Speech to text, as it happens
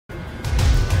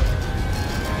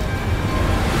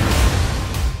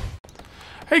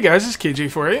Hey guys, it's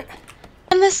KJ48.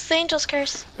 And this is Angel's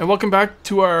Curse. And welcome back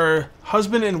to our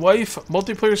husband and wife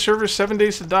multiplayer server 7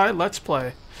 Days to Die Let's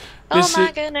Play. Oh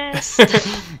my goodness.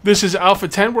 This is Alpha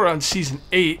 10, we're on Season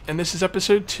 8, and this is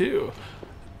Episode 2.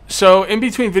 So, in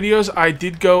between videos, I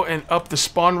did go and up the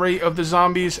spawn rate of the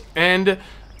zombies and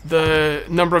the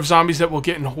number of zombies that we'll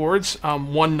get in hordes,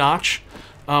 one notch.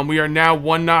 We are now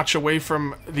one notch away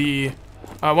from the...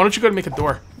 why don't you go and make a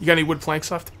door? You got any wood planks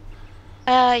left?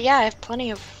 Yeah, I have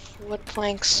plenty of wood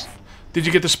planks. Did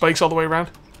you get the spikes all the way around?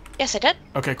 Yes, I did.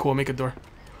 Okay, cool. Make a door.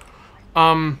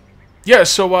 Yeah,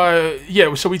 so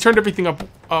we turned everything up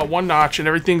one notch, and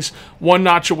everything's one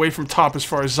notch away from top as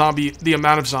far as the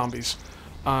amount of zombies.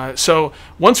 So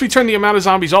once we turn the amount of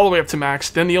zombies all the way up to max,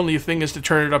 then the only thing is to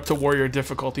turn it up to warrior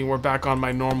difficulty, and we're back on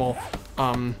my normal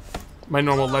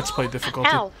Let's Play difficulty.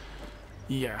 Ow.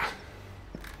 Yeah.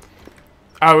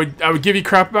 I would give you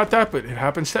crap about that, but it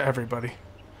happens to everybody.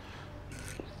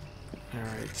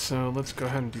 Alright, so let's go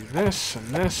ahead and do this and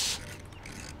this.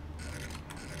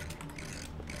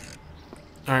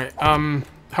 Alright, how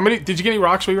many... Did you get any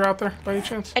rocks while you were out there, by any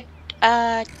chance?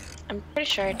 I'm pretty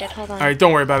sure I did. Hold on. Alright,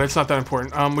 don't worry about it. It's not that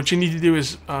important. What you need to do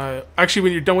is... actually,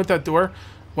 when you're done with that door,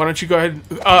 why don't you go ahead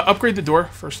and... upgrade the door,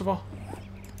 first of all.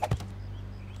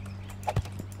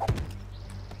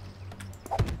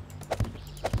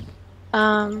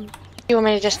 You want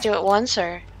me to just do it once,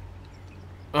 or?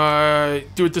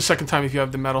 Do it the second time if you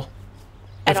have the metal.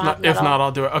 I don't have metal. If not,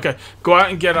 I'll do it. Okay, go out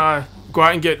and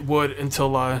get wood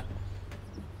until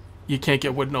you can't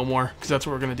get wood no more, because that's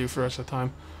what we're gonna do for the rest of the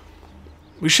time.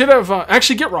 We should have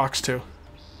actually get rocks too.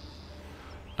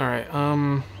 All right.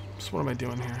 So what am I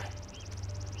doing here?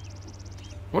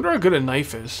 I wonder how good a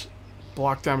knife is.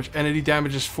 Block damage, entity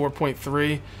damage is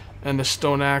 4.3, and the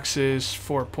stone axe is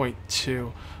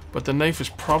 4.2. But the knife is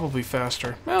probably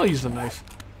faster. I'll use the knife.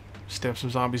 Stab some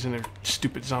zombies in their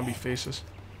stupid zombie faces.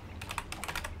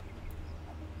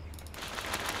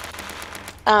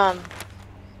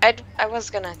 I was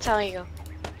gonna tell you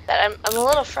that I'm a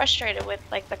little frustrated with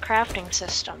like the crafting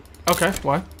system. Okay,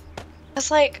 why?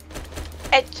 It's like,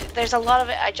 there's a lot of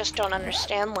it I just don't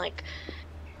understand. Like,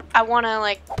 I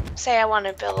wanna say I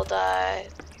wanna build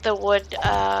the wood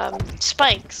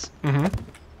spikes. Mm-hmm.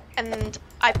 And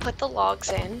I put the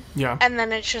logs in. Yeah. And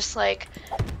then it's just like,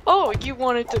 oh, you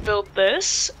wanted to build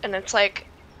this? And it's like,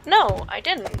 no, I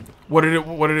didn't. What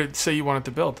did it say you wanted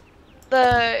to build?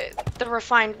 The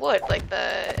refined wood, like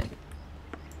the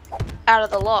out of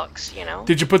the logs, you know.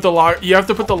 Did you put the log? You have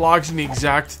to put the logs in the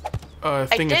exact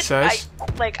thing it says.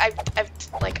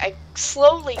 I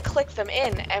slowly click them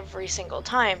in every single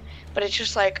time, but it's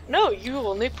just like, no, you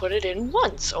only put it in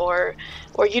once, or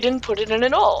you didn't put it in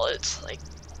at all. It's like.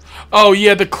 Oh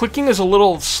yeah, the clicking is a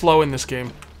little slow in this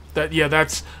game.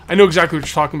 That's I know exactly what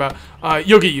you're talking about.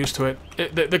 You'll get used to it.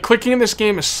 The clicking in this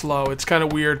game is slow. It's kind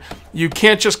of weird. You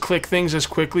can't just click things as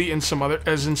quickly in some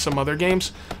other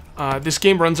games. This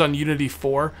game runs on Unity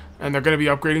 4, and they're going to be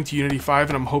upgrading to Unity 5,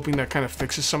 and I'm hoping that kind of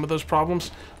fixes some of those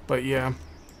problems. But yeah,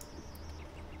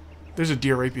 there's a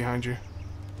deer right behind you.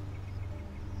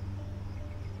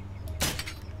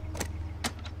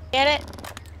 Get it?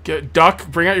 Duck.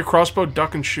 Bring out your crossbow,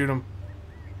 duck, and shoot him.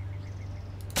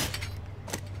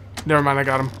 Never mind, I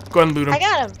got him. Go ahead and loot him. I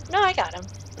got him. No, I got him.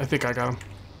 I think I got him.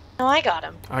 No, I got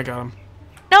him. I got him.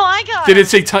 No, I got him. Did it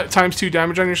say times 2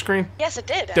 damage on your screen? Yes, it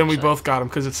did, Then we both got him,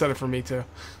 because it said it for me, too.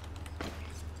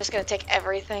 Just gonna take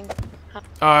everything?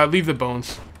 Huh? Leave the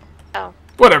bones. Oh.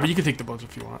 Whatever, you can take the bones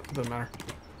if you want. It doesn't matter.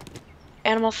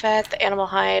 Animal fat, the animal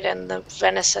hide, and the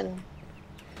venison.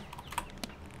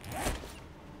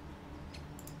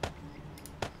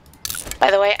 By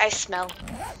the way, I smell.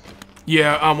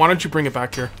 Yeah, why don't you bring it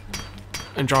back here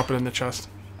and drop it in the chest?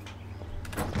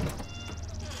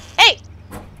 Hey!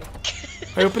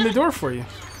 I opened the door for you.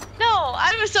 No,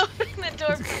 I was opening the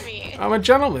door for me. I'm a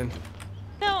gentleman.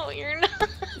 No, you're not.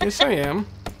 Yes, I am.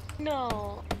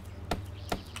 No.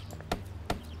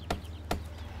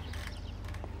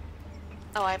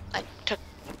 Oh, I took...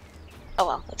 Oh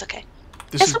well, that's okay.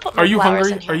 Are you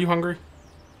hungry? Are you hungry?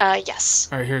 Yes.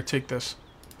 Alright, here, take this.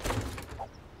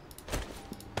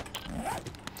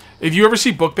 If you ever see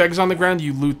book bags on the ground,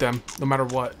 you loot them, no matter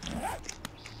what.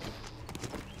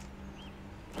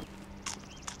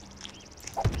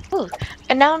 Ooh,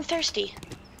 and now I'm thirsty.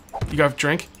 You got a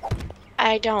drink?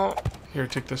 I don't. Here,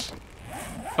 take this.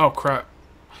 Oh, crap.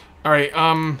 Alright,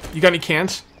 you got any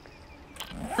cans?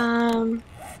 I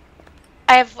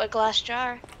have a glass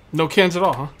jar. No cans at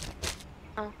all, huh?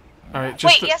 Oh. Alright,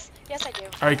 just... Wait, yes I do.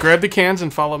 Alright, grab the cans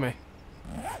and follow me.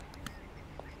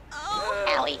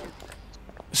 Owie.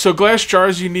 So glass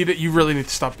jars, you really need to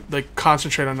stop, like,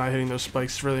 concentrate on not hitting those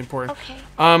spikes. It's really important.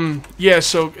 Okay. Yeah,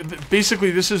 so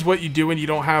basically this is what you do when you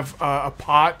don't have a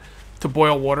pot to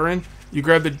boil water in. You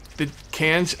grab the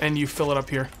cans and you fill it up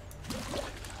here.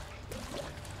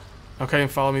 Okay,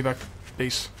 and follow me back to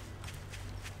base.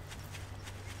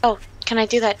 Oh, can I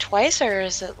do that twice, or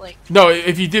is it like... No,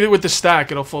 if you did it with the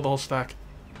stack, it'll fill the whole stack.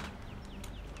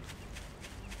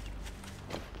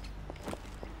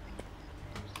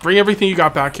 Bring everything you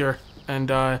got back here. And,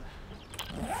 how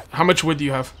much wood do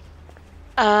you have?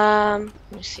 Let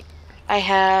me see. I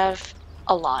have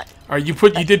a lot. Alright, you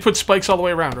did put spikes all the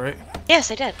way around, right?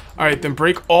 Yes, I did. Alright, then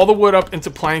break all the wood up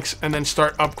into planks and then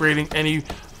start upgrading any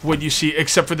wood you see,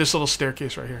 except for this little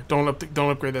staircase right here. Don't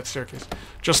upgrade that staircase.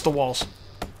 Just the walls.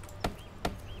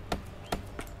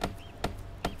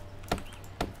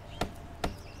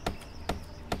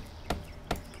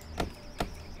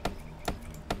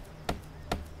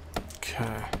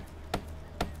 Okay.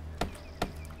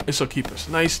 This will keep us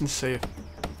nice and safe.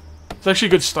 It's actually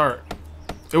a good start.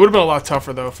 It would have been a lot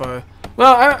tougher though if I...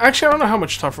 Well, actually, I don't know how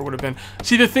much tougher it would have been.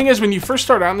 See, the thing is, when you first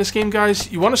start out in this game, guys,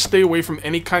 you want to stay away from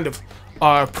any kind of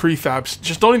prefabs.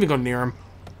 Just don't even go near them.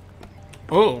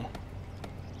 Oh.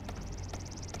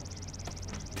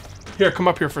 Here, come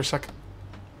up here for a sec.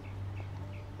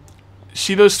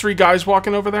 See those 3 guys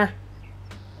walking over there?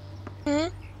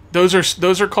 Mm-hmm.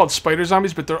 Those are called spider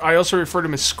zombies, but I also refer to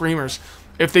them as screamers.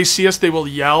 If they see us, they will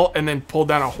yell and then pull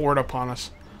down a horde upon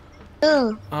us.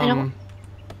 Ooh,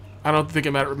 I don't think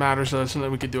it matters. There's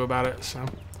nothing we could do about it, so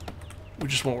we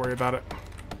just won't worry about it.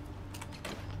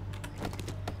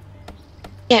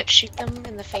 Can't shoot them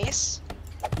in the face.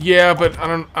 Yeah, but I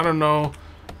don't know.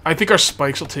 I think our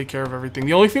spikes will take care of everything.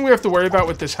 The only thing we have to worry about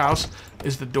with this house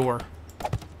is the door.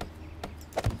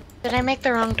 Did I make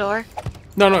the wrong door?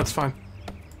 No, it's fine.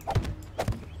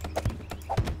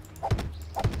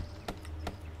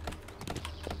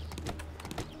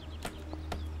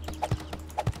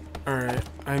 Alright,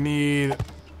 I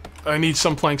need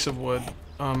some planks of wood.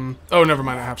 Oh, never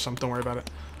mind, I have some, don't worry about it.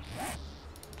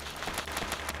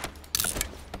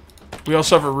 We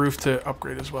also have a roof to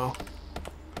upgrade as well.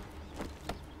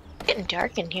 It's getting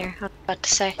dark in here, I was about to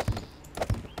say.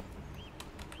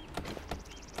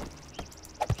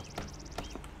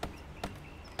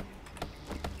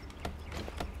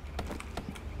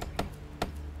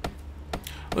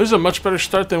 This is a much better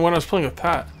start than when I was playing with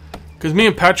Pat. Because me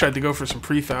and Pat tried to go for some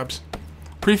prefabs.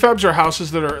 Prefabs are houses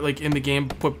that are like in the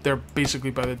game, but they're basically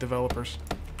by the developers.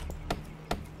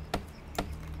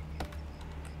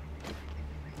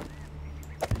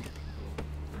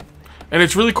 And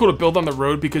it's really cool to build on the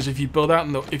road because if you build out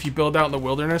in the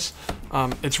wilderness,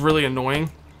 it's really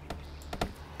annoying.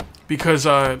 Because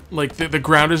like the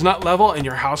ground is not level and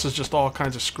your house is just all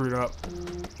kinds of screwed up.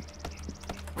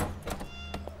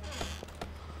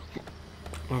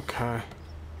 Okay.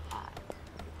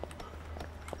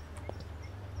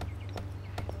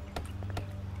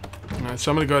 Alright,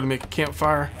 so I'm gonna go ahead and make a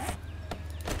campfire.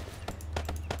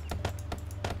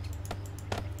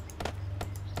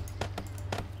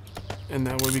 And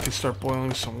that way we can start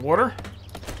boiling some water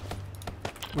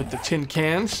with the tin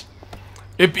cans.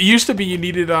 It used to be you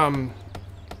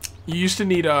used to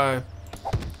need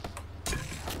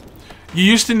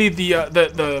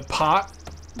the pot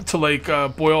to like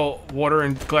boil water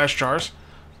in glass jars.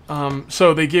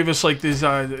 So they gave us like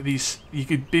these you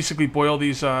could basically boil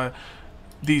these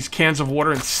cans of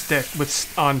water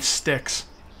on sticks.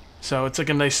 So it's like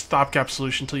a nice stopgap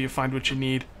solution until you find what you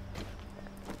need.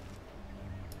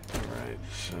 Alright,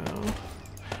 so...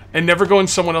 And never go in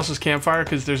someone else's campfire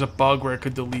because there's a bug where it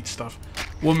could delete stuff.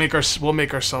 We'll make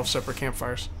ourselves separate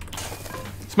campfires.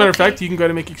 As a matter of fact, you can go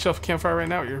ahead and make yourself a campfire right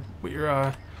now with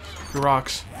your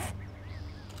rocks.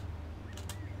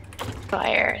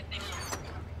 Fire.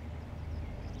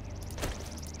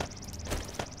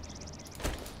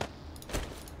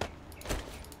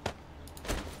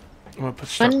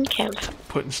 I'm gonna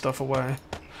putting stuff away.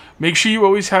 Make sure you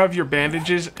always have your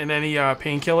bandages and any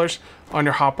painkillers on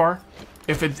your hotbar.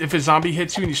 If a zombie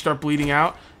hits you and you start bleeding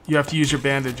out, you have to use your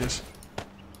bandages.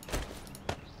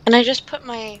 And I just put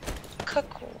my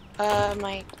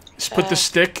Just put the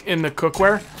stick in the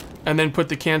cookware, and then put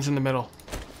the cans in the middle.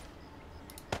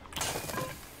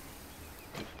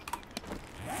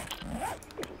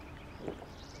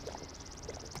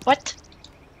 What?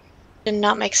 Did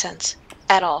not make sense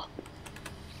at all.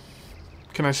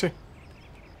 Can I see?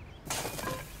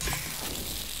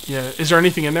 Yeah, is there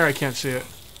anything in there? I can't see it.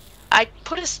 I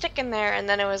put a stick in there and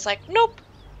then it was like, nope.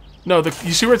 No,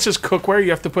 you see where it says cookware?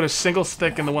 You have to put a single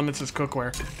stick in the one that says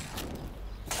cookware.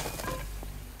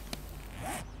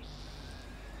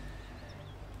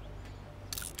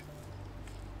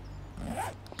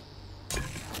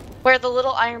 Where the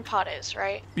little iron pot is,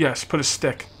 right? Yes, put a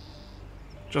stick.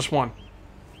 Just one.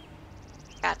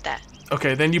 Got that.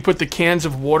 Okay, then you put the cans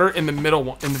of water in the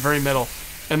middle, in the very middle.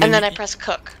 And then I press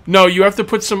cook. No, you have to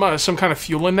put some kind of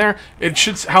fuel in there. It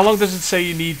should. How long does it say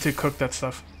you need to cook that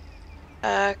stuff?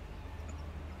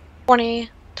 20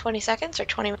 seconds or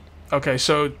 20 minutes? Okay,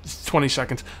 so 20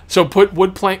 seconds. So take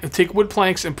wood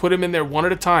planks and put them in there one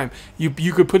at a time. You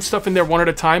could put stuff in there one at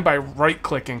a time by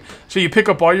right-clicking. So you pick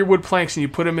up all your wood planks and you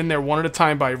put them in there one at a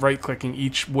time by right-clicking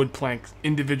each wood plank,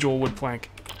 individual wood plank.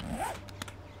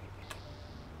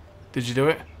 Did you do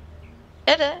it?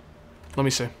 Did it. Let me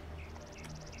see.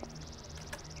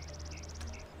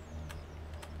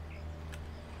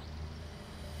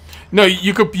 No,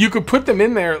 you could put them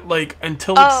in there like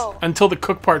until the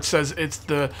cook part says it's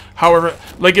the however,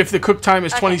 like if the cook time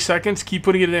is 20 seconds, keep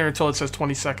putting it in there until it says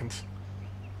 20 seconds.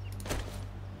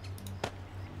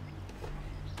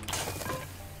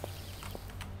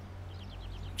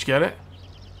 Did you get it?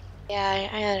 Yeah,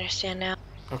 I understand now.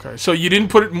 Okay, so you didn't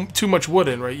put too much wood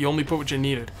in, right? You only put what you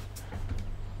needed.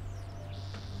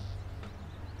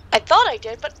 I thought I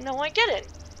did, but no, I didn't.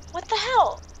 What the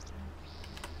hell?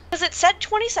 Because it said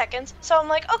 20 seconds, so I'm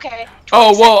like, okay.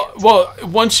 Well,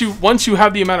 once you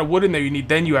have the amount of wood in there you need,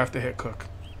 then you have to hit cook.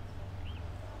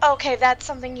 Okay, that's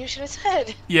something you should have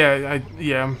said. Yeah,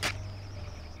 yeah.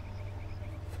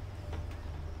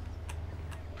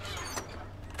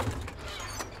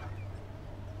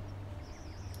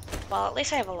 Well, at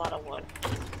least I have a lot of wood.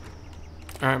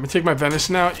 Alright, I'm going to take my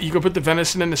venison out. You can put the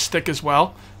venison in the stick as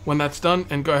well when that's done,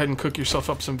 and go ahead and cook yourself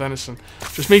up some venison.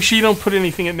 Just make sure you don't put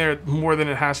anything in there more than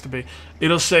it has to be.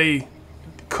 It'll say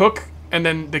cook, and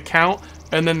then the count,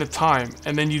 and then the time.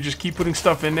 And then you just keep putting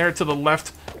stuff in there to the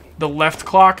left. The left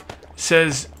clock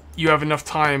says you have enough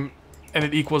time, and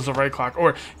it equals the right clock.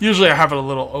 Or usually I have it a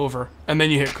little over, and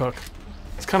then you hit cook.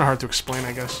 It's kind of hard to explain,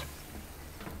 I guess.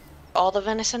 All the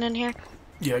venison in here?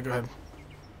 Yeah, go ahead.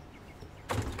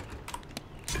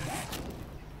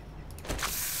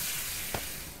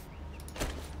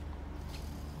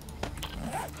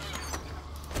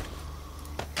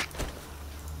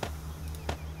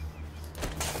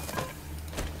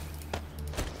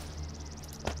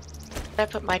 I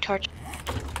put my torch.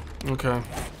 Okay.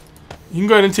 You can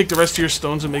go ahead and take the rest of your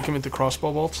stones and make them into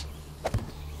crossbow bolts.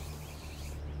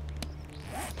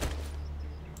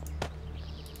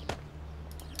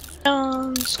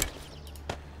 Stones.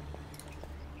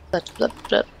 Blah, blah,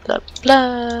 blah, blah,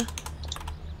 blah.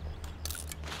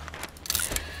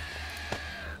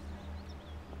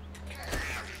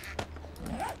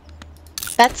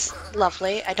 That's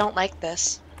lovely. I don't like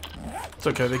this. It's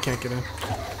okay, they can't get in.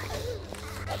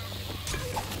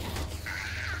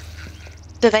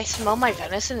 Do they smell my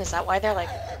venison? Is that why they're like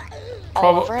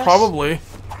all over us? Probably.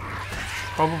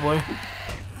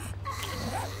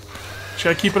 Just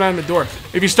gotta keep an eye on the door.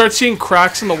 If you start seeing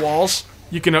cracks in the walls,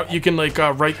 you can like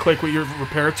right click with your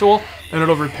repair tool and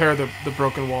it'll repair the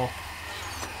broken wall.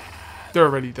 They're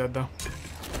already dead though.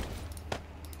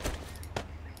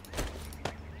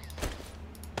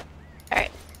 Alright.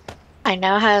 I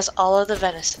now has all of the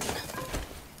venison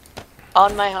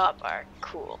on my hotbar.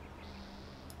 Cool.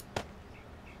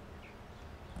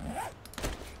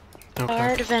 Okay.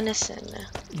 Hard venison.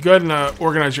 You go ahead and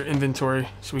organize your inventory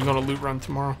so we can go on a loot run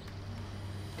tomorrow.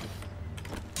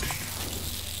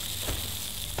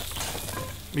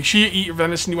 Make sure you eat your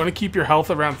venison. You want to keep your health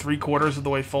around 3/4 of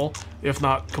the way full, if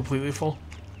not completely full.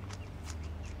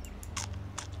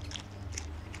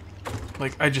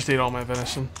 Like, I just ate all my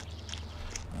venison.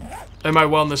 And my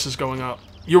wellness is going up.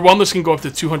 Your wellness can go up to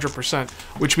 200%,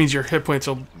 which means your hit points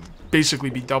will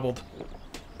basically be doubled.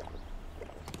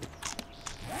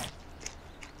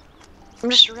 I'm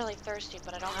just really thirsty,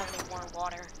 but I don't have any more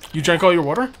water. You drank all your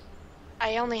water?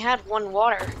 I only had one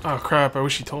water. Oh crap, I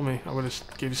wish you told me. I would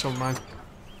have gave you some of mine.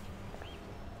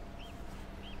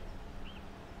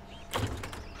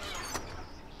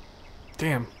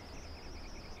 Damn.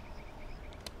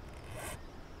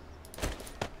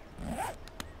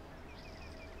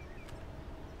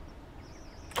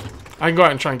 I can go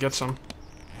out and try and get some.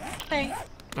 Okay.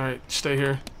 Alright, stay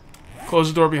here. Close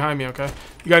the door behind me, okay?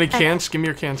 You got any cans? Give me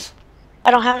your cans. I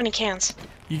don't have any cans.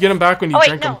 You get them back when you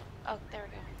drink them. Oh, there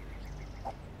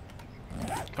we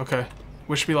go. Okay.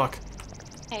 Wish me luck.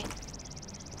 Hey.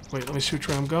 Wait, let me see which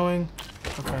way I'm going.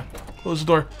 Okay. Close the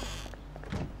door.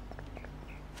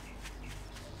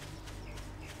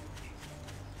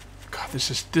 God,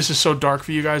 this is so dark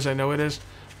for you guys. I know it is,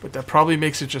 but that probably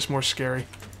makes it just more scary.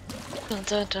 Dun,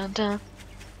 dun, dun, dun.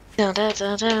 Dun, dun,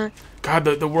 dun, dun. God,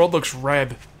 the world looks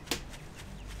red.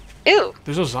 Ew.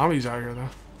 There's no zombies out here though.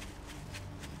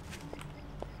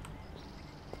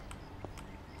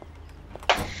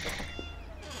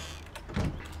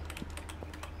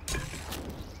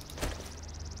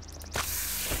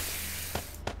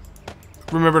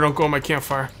 Remember, don't go on my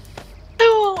campfire.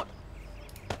 I won't.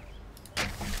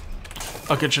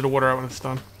 I'll get you the water out when it's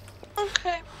done.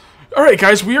 Okay. Alright,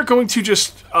 guys, we are going to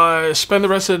just spend the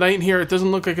rest of the night in here. It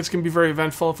doesn't look like it's going to be very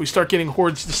eventful. If we start getting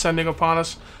hordes descending upon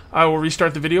us, I will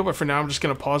restart the video, but for now I'm just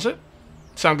going to pause it.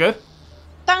 Sound good?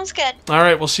 Sounds good.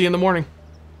 Alright, we'll see you in the morning.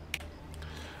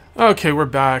 Okay, we're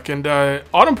back, and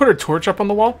Autumn put her torch up on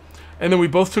the wall, and then we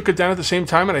both took it down at the same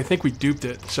time, and I think we duped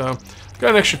it, so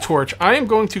got an extra torch. I am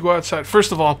going to go outside.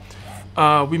 First of all,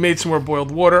 we made some more boiled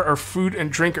water. Our food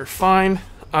and drink are fine.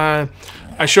 I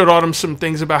showed Autumn some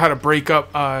things about how to break up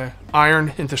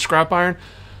iron into scrap iron,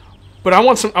 but I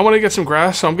want to get some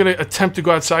grass, so I'm going to attempt to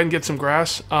go outside and get some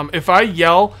grass. If I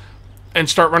yell and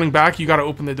start running back, you got to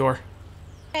open the door.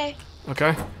 Okay.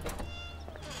 Okay?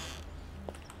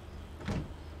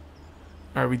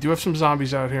 Alright, we do have some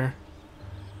zombies out here.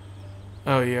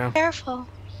 Oh, yeah. Careful.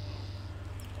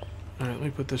 Alright, let me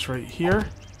put this right here.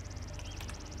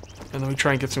 And then we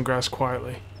try and get some grass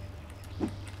quietly.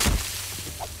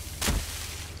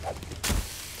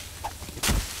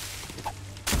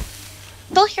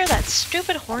 They'll hear that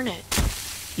stupid hornet.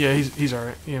 Yeah, he's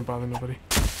alright. He ain't bothering nobody.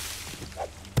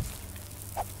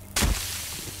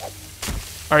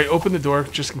 Alright, open the door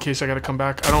just in case I gotta come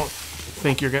back. I don't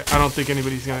think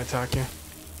anybody's gonna attack you.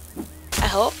 I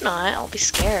hope not. I'll be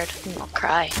scared and I'll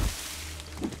cry.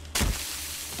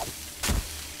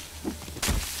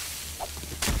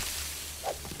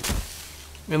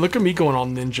 Man, look at me going all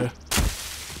ninja.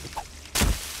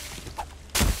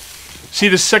 See,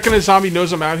 the second a zombie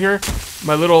knows I'm out here,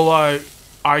 my little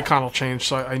icon will change,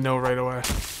 so I know right away.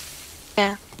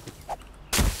 Yeah.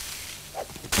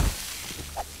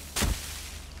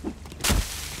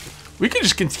 We could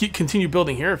just continue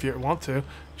building here if you want to.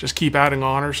 Just keep adding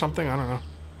on or something. I don't know.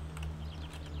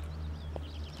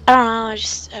 I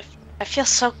don't know. I feel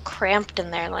so cramped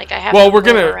in there. Like I have. Well, to we're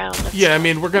gonna. move around and Yeah, I stuff.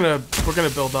 mean, we're gonna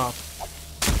build up.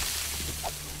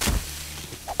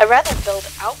 I'd rather build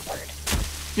outward.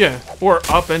 Yeah, or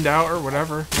up and out or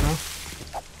whatever, you know.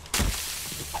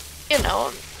 You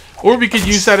know. Or we could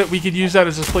use that. We could use that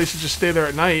as a place to just stay there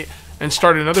at night and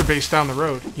start another base down the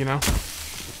road. You know,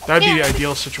 that'd be the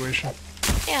ideal situation.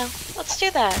 Yeah, let's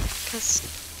do that.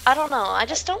 Cause I don't know. I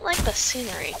just don't like the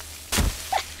scenery.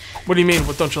 What do you mean?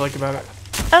 What don't you like about it?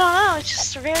 I don't know. It's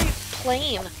just very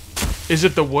plain. Is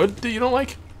it the wood that you don't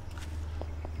like?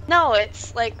 No,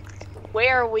 it's like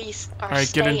where we are All right,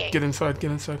 staying. get inside.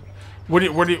 Get inside.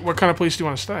 What kind of place do you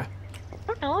want to stay? I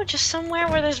don't know. Just somewhere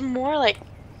where there's more like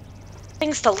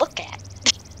things to look at.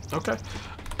 Okay.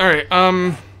 All right.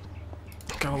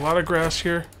 Got a lot of grass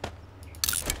here.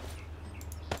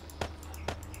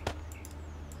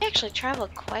 I actually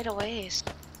traveled quite a ways.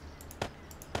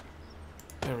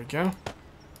 There we go.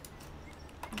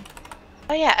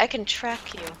 Oh yeah, I can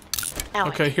track you. Now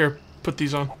Okay, here, put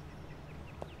these on.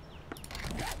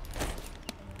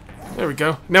 There we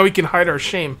go. Now we can hide our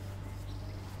shame.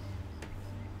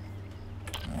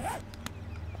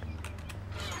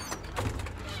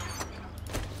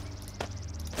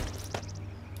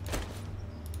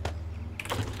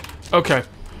 Okay.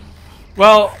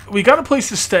 Well, we got a place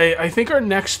to stay. I think our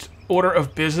next order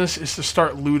of business is to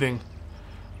start looting.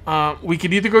 We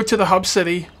could either go to the hub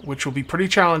city, which will be pretty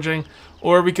challenging,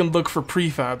 or we can look for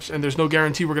prefabs, and there's no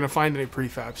guarantee we're going to find any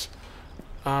prefabs.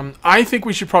 I think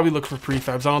we should probably look for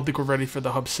prefabs. I don't think we're ready for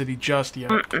the hub city just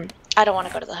yet. I don't want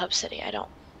to go to the hub city. I don't.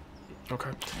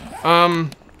 Okay.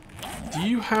 Do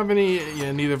you have any...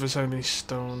 Yeah, neither of us have any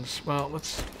stones. Well,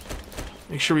 let's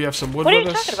make sure we have some wood What are with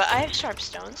you us. talking about? I have sharp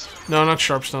stones. No, not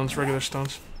sharp stones, regular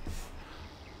stones.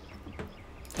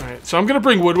 Alright, so I'm going to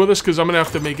bring wood with us because I'm going to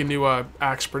have to make a new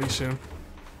axe pretty soon.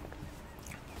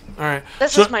 Alright.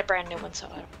 This is my brand new one, so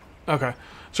I don't... Okay.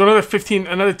 So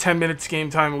another 10 minutes game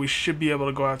time and we should be able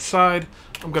to go outside.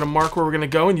 I'm going to mark where we're going to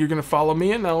go and you're going to follow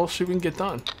me and now we'll see if we can get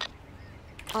done.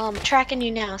 I'm tracking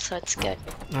you now, so it's good.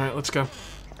 Alright, let's go.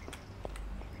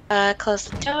 Close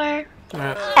the door.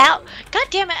 Alright. Ow! God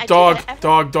damn it!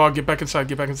 Dog, get back inside,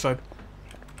 get back inside.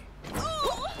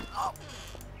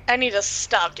 I need to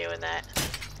stop doing that.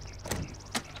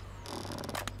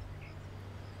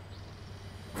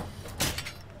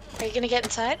 Are you gonna get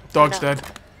inside? Dog's No. dead.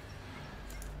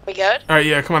 We good? Alright,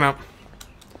 yeah, come on out.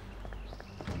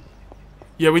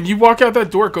 Yeah, when you walk out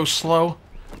that door, go slow.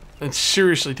 And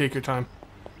seriously take your time.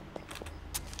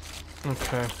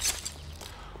 Okay.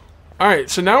 Alright,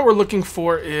 so now what we're looking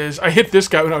for is... I hit this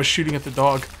guy when I was shooting at the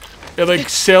dog. It, like,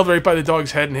 sailed right by the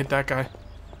dog's head and hit that guy.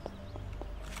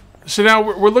 So now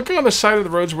we're looking on the side of the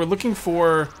roads. We're looking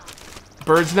for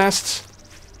birds' nests.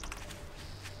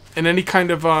 And any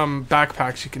kind of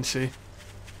backpacks you can see.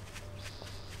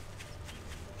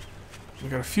 We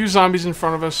got a few zombies in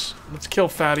front of us. Let's kill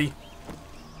Fatty.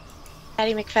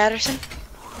 Fatty McFatterson?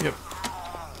 Yep.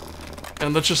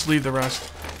 And let's just leave the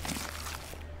rest.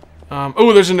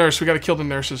 Oh, there's a nurse. We gotta kill the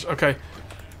nurses. Okay.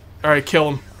 Alright,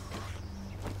 kill them.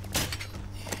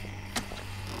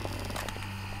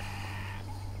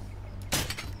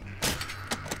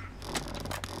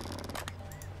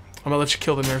 I'm gonna let you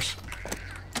kill the nurse.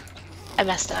 I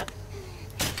messed up.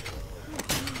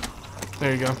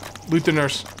 There you go. Loot the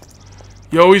nurse.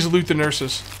 You always loot the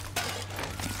nurses.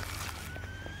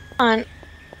 On.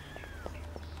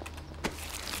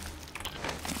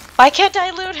 Why can't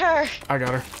I loot her? I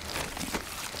got her.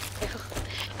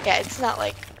 Yeah, it's not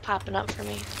like popping up for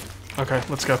me. Okay,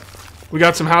 let's go. We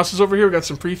got some houses over here. We got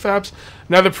some prefabs.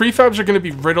 Now the prefabs are going to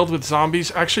be riddled with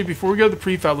zombies. Actually, before we go to the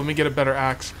prefab, let me get a better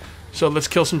axe. So let's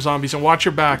kill some zombies and watch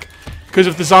your back. Because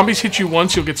if the zombies hit you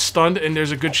once, you'll get stunned and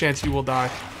there's a good chance you will die.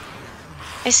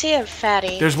 I see a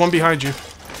fatty. There's one behind you.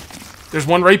 There's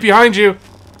one right behind you.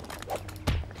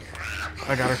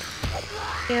 I got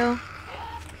her. You.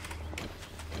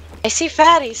 I see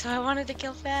fatty, so I wanted to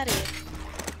kill fatty.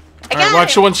 Alright,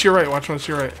 watch the one to your right. Watch the one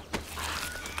to your right.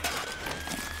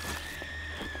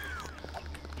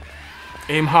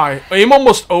 Aim high. Aim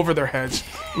almost over their heads.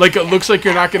 Like it looks like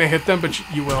you're not going to hit them, but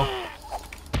you will.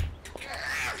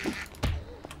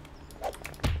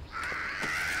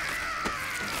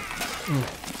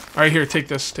 Alright, here, take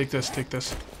this, take this, take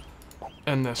this.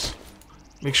 And this.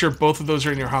 Make sure both of those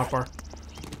are in your hotbar.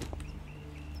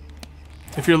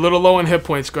 If you're a little low on hit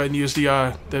points, go ahead and use the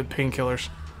painkillers.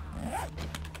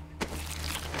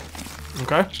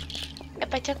 Okay?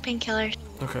 Yep, I took painkillers.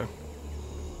 Okay.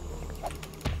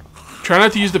 Try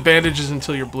not to use the bandages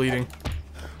until you're bleeding.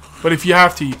 But if you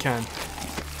have to, you can.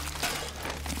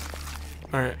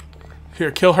 Alright.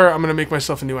 Here, kill her. I'm gonna make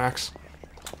myself a new axe.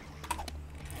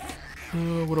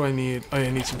 What do I need? Oh, yeah,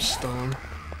 I need some stone.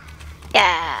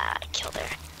 Yeah, I killed her.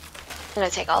 I'm gonna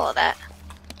take all of that.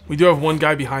 We do have one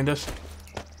guy behind us.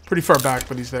 Pretty far back,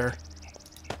 but he's there.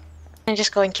 And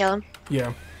just go and kill him?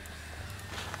 Yeah.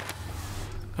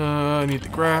 I need the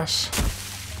grass.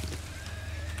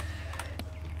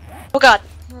 Oh god.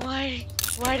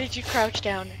 Why did you crouch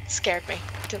down? It scared me.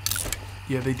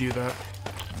 Yeah, they do that.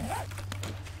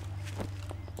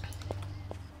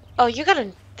 Oh, you got a...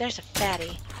 There's a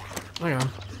fatty. Hang on.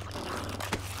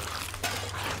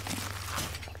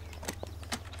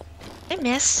 I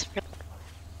miss.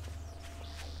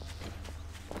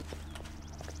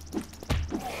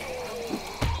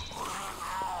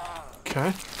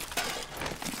 Okay.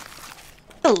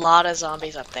 A lot of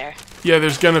zombies up there. Yeah,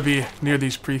 there's gonna be near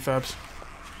these prefabs.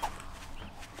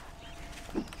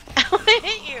 I want to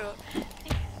hit you.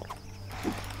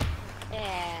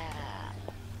 Yeah.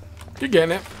 You're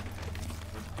getting it.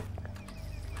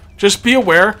 Just be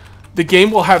aware, the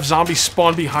game will have zombies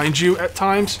spawn behind you at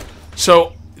times,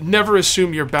 so never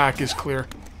assume your back is clear.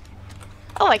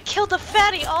 Oh, I killed the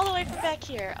fatty all the way from back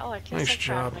here. Oh, I feel Nice so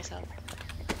proud of job. myself.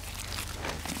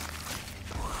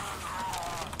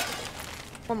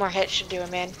 One more hit should do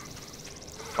him in.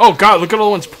 Oh god, look at all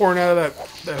the ones pouring out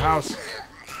of that house.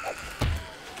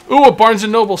 Ooh, a Barnes &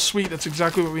 Noble. Sweet, that's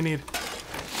exactly what we need.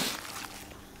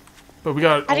 But we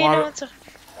got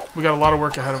we got a lot of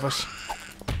work ahead of us.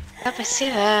 Yep, I see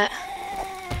that.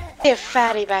 I see a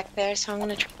fatty back there, so I'm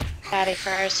gonna try fatty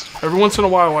first. Every once in a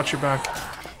while, watch your back.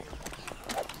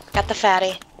 Got the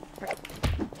fatty.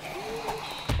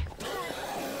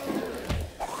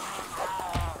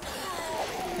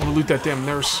 I'm gonna loot that damn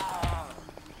nurse.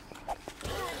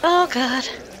 Oh god.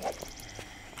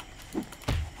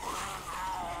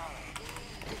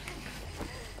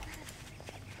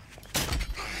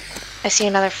 I see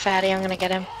another fatty, I'm gonna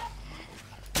get him.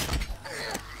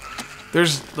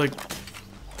 There's like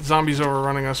zombies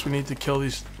overrunning us. We need to kill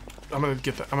these. I'm gonna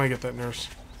get that nurse.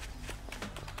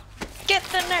 Get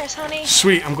the nurse, honey.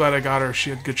 Sweet, I'm glad I got her. She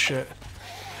had good shit.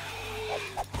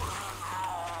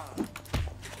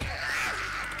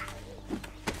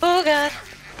 Oh god.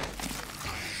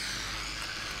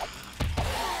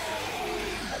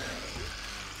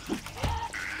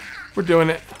 We're doing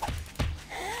it.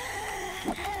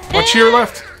 Watch to your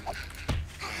left.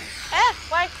 Ah!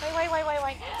 Why?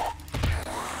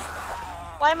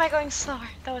 Why am I going slower?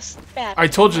 That was bad. I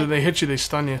told you, they hit you, they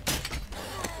stun you.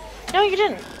 No, you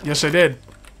didn't. Yes, I did.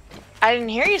 I didn't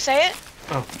hear you say it.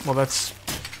 Oh, well, that's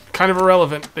kind of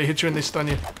irrelevant. They hit you and they stun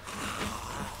you.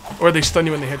 Or they stun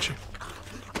you and they hit you.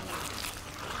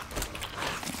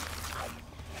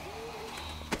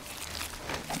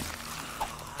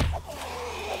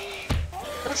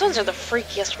 Those ones are the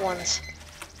freakiest ones.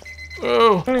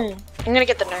 Oh. I'm gonna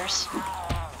get the nurse.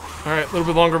 Alright, a little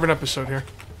bit longer of an episode here.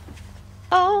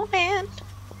 Oh man.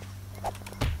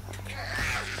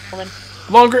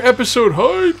 Longer episode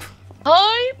hype.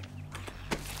 Hype.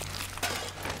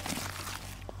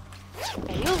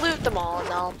 Yeah, you loot them all, and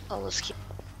I'll just keep.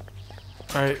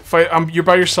 All right, fight. You're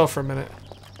by yourself for a minute.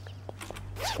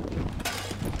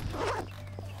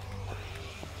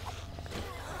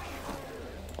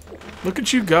 Look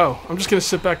at you go. I'm just gonna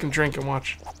sit back and drink and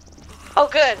watch. Oh,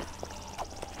 good.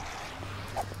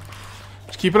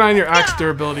 Just keep an eye on your axe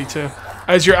durability too.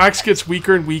 As your axe gets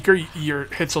weaker and weaker, your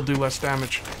hits will do less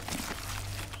damage.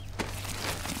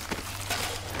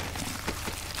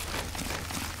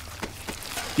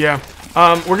 Yeah,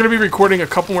 we're gonna be recording a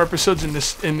couple more episodes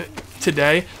in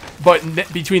today, but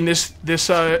between this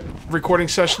recording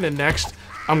session and next,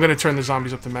 I'm gonna turn the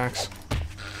zombies up to max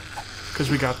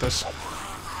because we got this.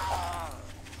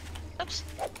 Oops.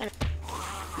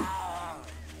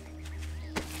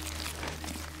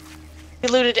 You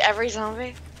looted every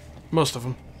zombie? Most of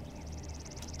them.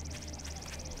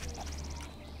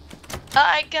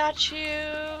 I got you.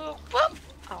 Whoop.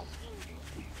 Oh.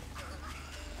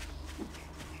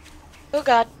 Oh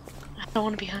god. I don't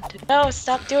want to be hunted. No,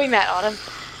 stop doing that, Autumn.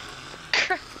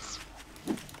 Gross.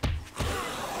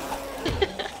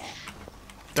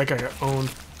 That guy got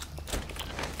owned.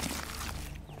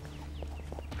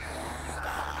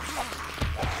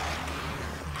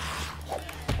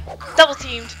 Double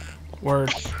teamed.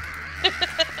 Word.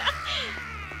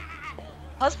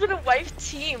 Husband and wife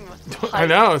team. I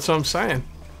know, that's what I'm saying.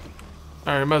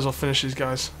 Alright, might as well finish these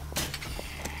guys.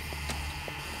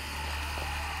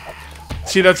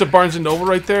 See, that's a Barnes & Noble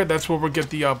right there. That's where we'll get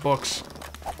the books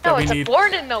that we need. A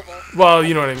Born and Noble. Well,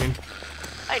 you know what I mean.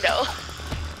 I know.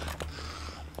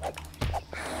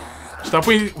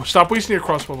 Stop wasting your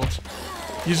crossbow bolts.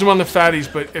 Use them on the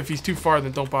fatties, but if he's too far,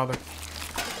 then don't bother.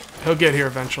 He'll get here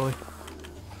eventually.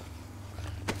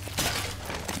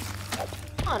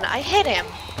 Come on, I hit him.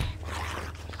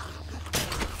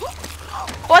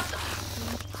 What?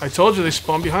 I told you they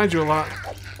spawn behind you a lot.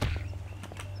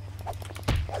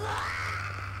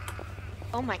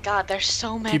 Oh my god, there's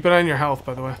so many. Keep an eye on your health,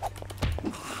 by the way.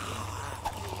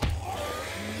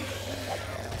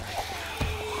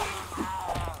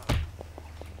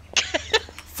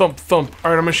 Thump, thump.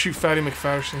 Alright, I'm gonna shoot Fatty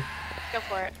McFatterson. Go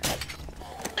for it.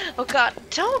 Oh god,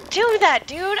 don't do that,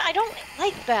 dude. I don't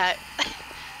like that.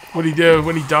 What'd he do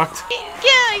when he ducked?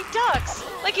 Yeah, he ducks.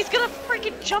 Like he's gonna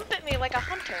freaking jump at me like a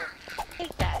hunter. I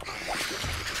hate that.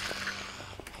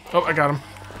 Oh, I got him.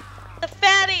 The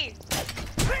fatty!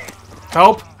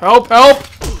 Help! Help! Help!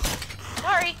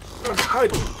 Sorry. Oh,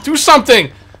 God. Do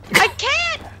something! I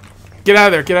can't! Get out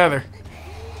of there, get out of there.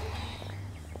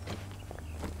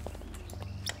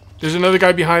 There's another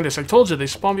guy behind us. I told you, they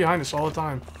spawn behind us all the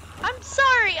time. I'm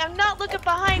sorry, I'm not looking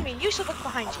behind me. You should look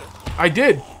behind you. I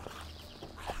did.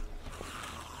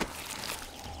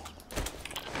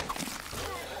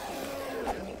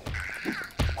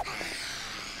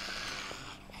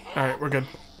 Alright, we're good.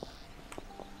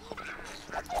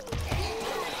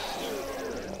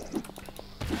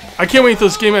 I can't wait until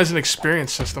this game has an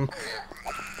experience system.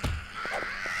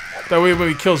 That way when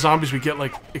we kill zombies, we get,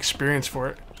 like, experience for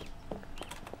it.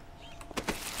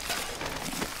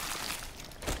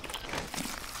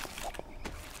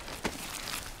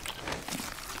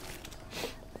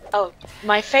 Oh,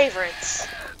 my favorites.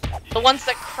 The ones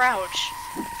that crouch.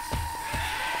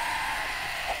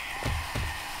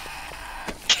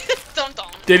 Dum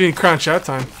dum. They didn't crouch that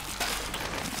time.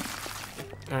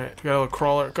 Alright, we got a little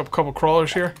crawler, a couple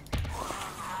crawlers here.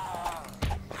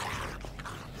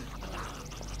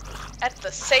 At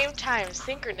the same time,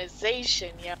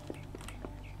 synchronization, yeah.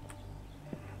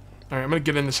 Alright, I'm gonna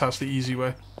get in this house the easy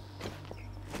way.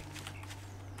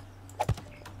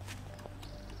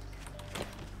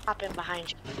 Hop in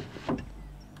behind you.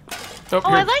 Oh,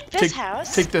 I like this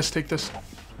house. Take this, take this.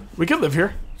 We can live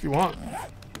here if you want.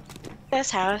 This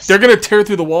house. They're gonna tear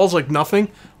through the walls like nothing,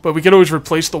 but we can always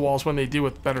replace the walls when they do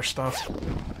with better stuff.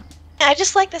 I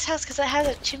just like this house because it has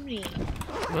a chimney.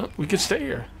 Well, we could stay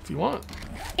here if you want.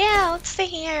 Yeah, let's stay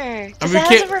here. Because I mean,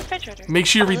 it has a refrigerator. Make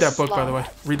sure you read this that book, is by the way.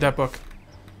 Read that book.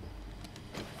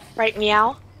 Right,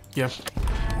 meow? Yeah.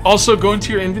 Also, go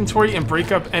into your inventory and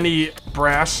break up any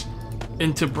brass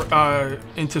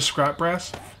into scrap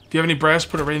brass. If you have any brass,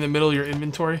 put it right in the middle of your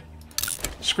inventory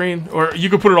screen. Or you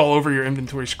can put it all over your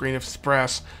inventory screen. If it's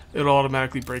brass, it'll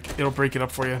automatically break it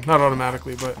up for you. Not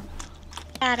automatically, but...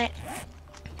 Got it.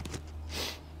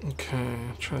 Okay,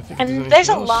 I'm trying to think. And there's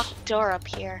a locked door up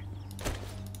here.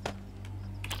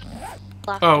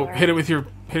 Locked door. Hit it with your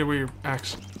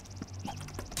axe.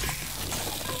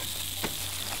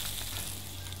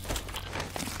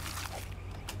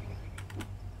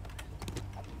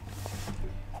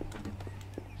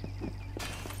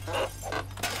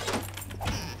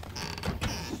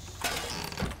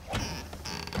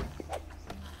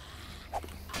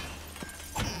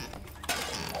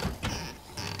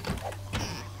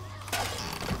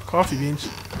 Coffee beans.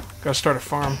 Gotta start a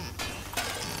farm.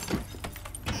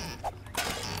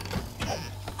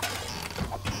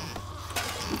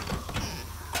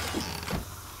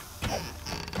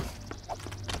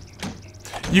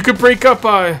 You could break up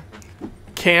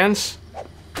cans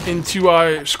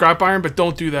into scrap iron, but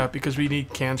don't do that because we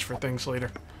need cans for things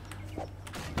later.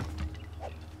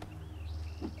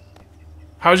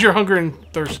 How's your hunger and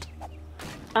thirst?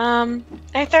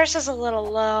 My thirst is a little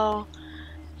low,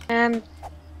 and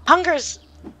hunger's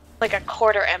like a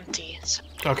quarter empty. So.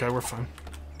 Okay, we're fine.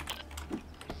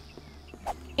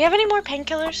 You have any more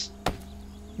painkillers?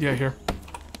 Yeah, here.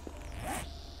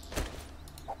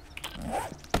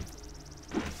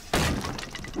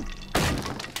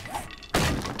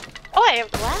 Oh, I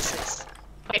have glasses.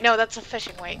 Wait, no, that's a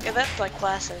fishing weight. Yeah, that's like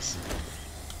glasses.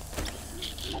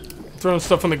 Throwing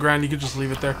stuff on the ground, you could just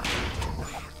leave it there.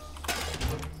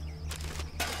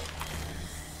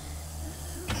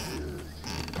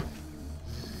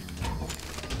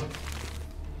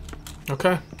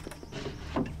 Okay.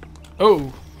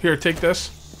 Oh, here, take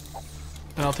this.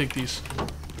 And I'll take these.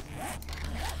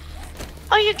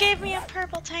 Oh, you gave me a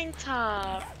purple tank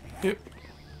top. Yep.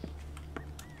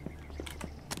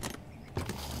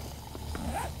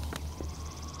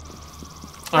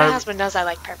 My husband knows I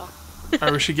like purple.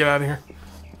 Alright, we should get out of here.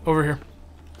 Over here.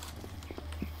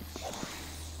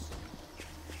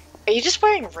 Are you just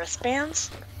wearing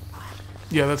wristbands?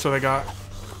 Yeah, that's what I got.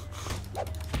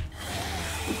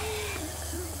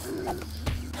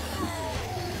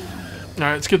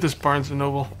 Alright, let's get this Barnes and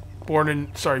Noble. Born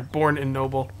in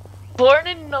Noble. Born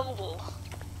in Noble.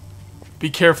 Be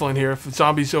careful in here. If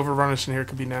zombies overrun us in here, it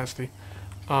could be nasty.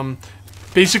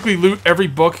 Basically, loot every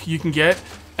book you can get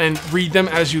and read them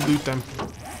as you loot them.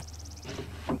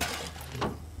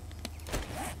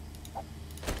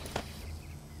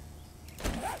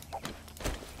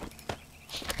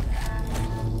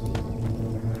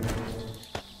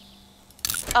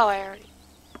 Oh, I already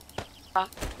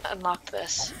unlocked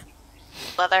this.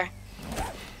 Leather.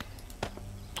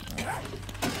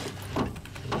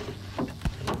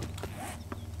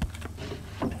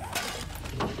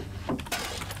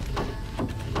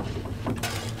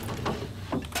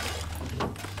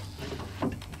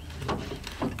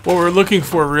 What we're looking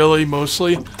for, really,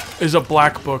 mostly, is a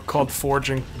black book called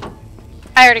Forging.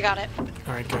 I already got it.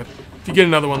 Alright, good. If you get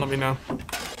another one, let me know.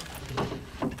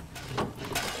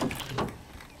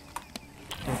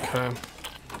 Okay.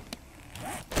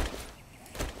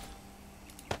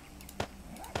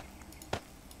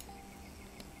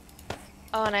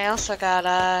 Oh, and I also got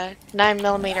a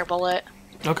 9mm bullet.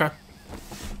 Okay.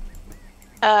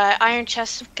 Iron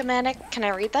chest schematic. Can I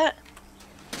read that?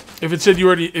 If it said you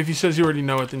already, if he says you already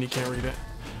know it, then you can't read it.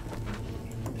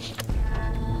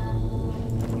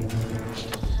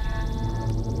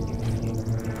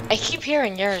 I keep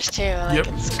hearing yours too. Like Yep.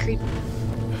 it's creepy.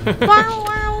 Wow,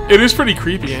 wow. It is pretty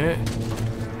creepy, ain't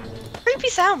it? Creepy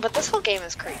sound, but this whole game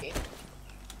is creepy.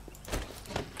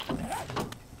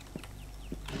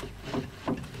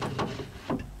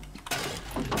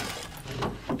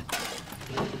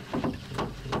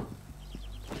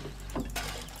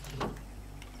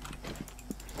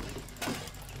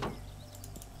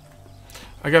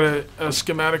 I got a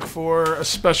schematic for a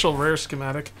special rare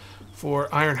schematic for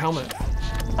Iron Helmet.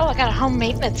 Oh, I got a home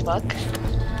maintenance book.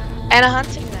 And a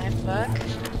hunting knife book.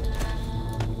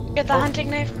 Get the hunting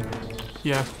knife?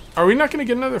 Yeah. Are we not going to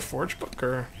get another forge book,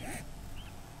 or?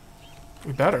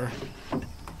 We better.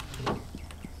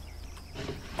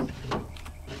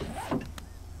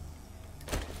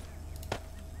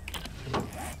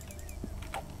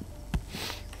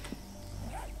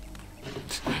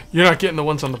 You're not getting the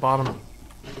ones on the bottom.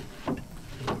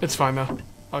 It's fine, though.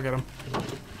 I'll get them.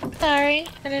 Sorry,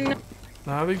 I didn't know.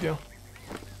 Not a big deal.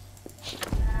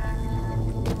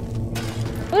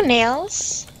 Ooh,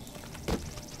 nails.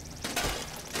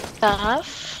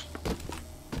 Stuff.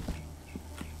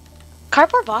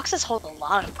 Cardboard boxes hold a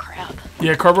lot of crap.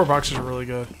 Yeah, cardboard boxes are really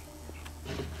good.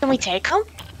 Can we take them?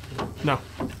 No.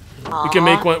 Aww. We can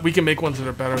make one. We can make ones that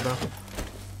are better, though.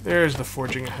 There's the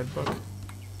Forging Ahead book.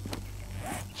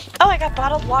 Oh, I got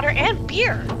bottled water and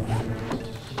beer.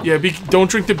 Yeah, don't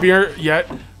drink the beer yet,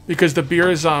 because the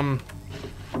beer is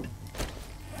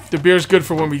good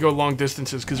for when we go long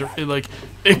distances, because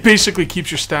it basically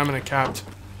keeps your stamina capped.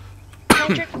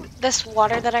 Can I drink this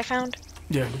water that I found?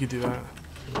 Yeah, you could do that.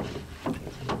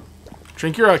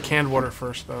 Drink your canned water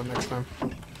first, though, next time.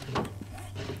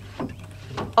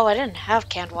 Oh, I didn't have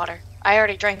canned water. I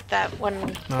already drank that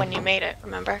when you made it,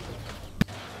 remember?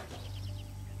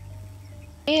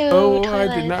 Ew, Oh, toilet.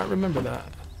 I did not remember that.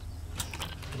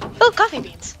 Oh, coffee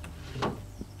beans.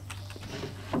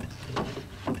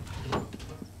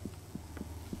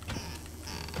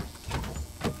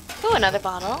 another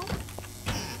bottle.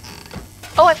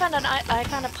 Oh, I found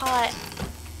a pot.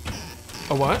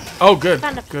 A what? Oh, good.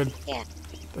 Found a, Good. Yeah.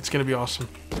 That's gonna be awesome.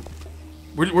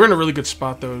 We're in a really good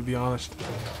spot, though, to be honest.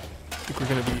 I think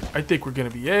we're gonna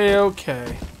be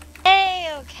A-okay.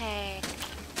 A-okay.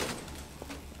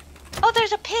 Oh,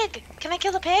 there's a pig. Can I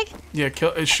kill the pig? Yeah,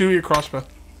 shoot your crossbow.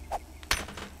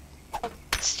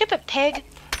 Stupid pig.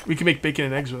 We can make bacon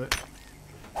and eggs with it.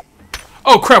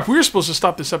 Oh crap! We were supposed to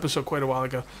stop this episode quite a while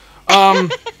ago.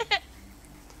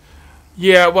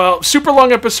 Yeah, well, super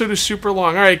long episode is super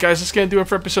long. All right, guys, that's gonna do it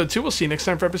for episode 2. We'll see you next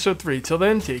time for episode 3. Till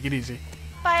then, take it easy.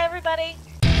 Bye, everybody.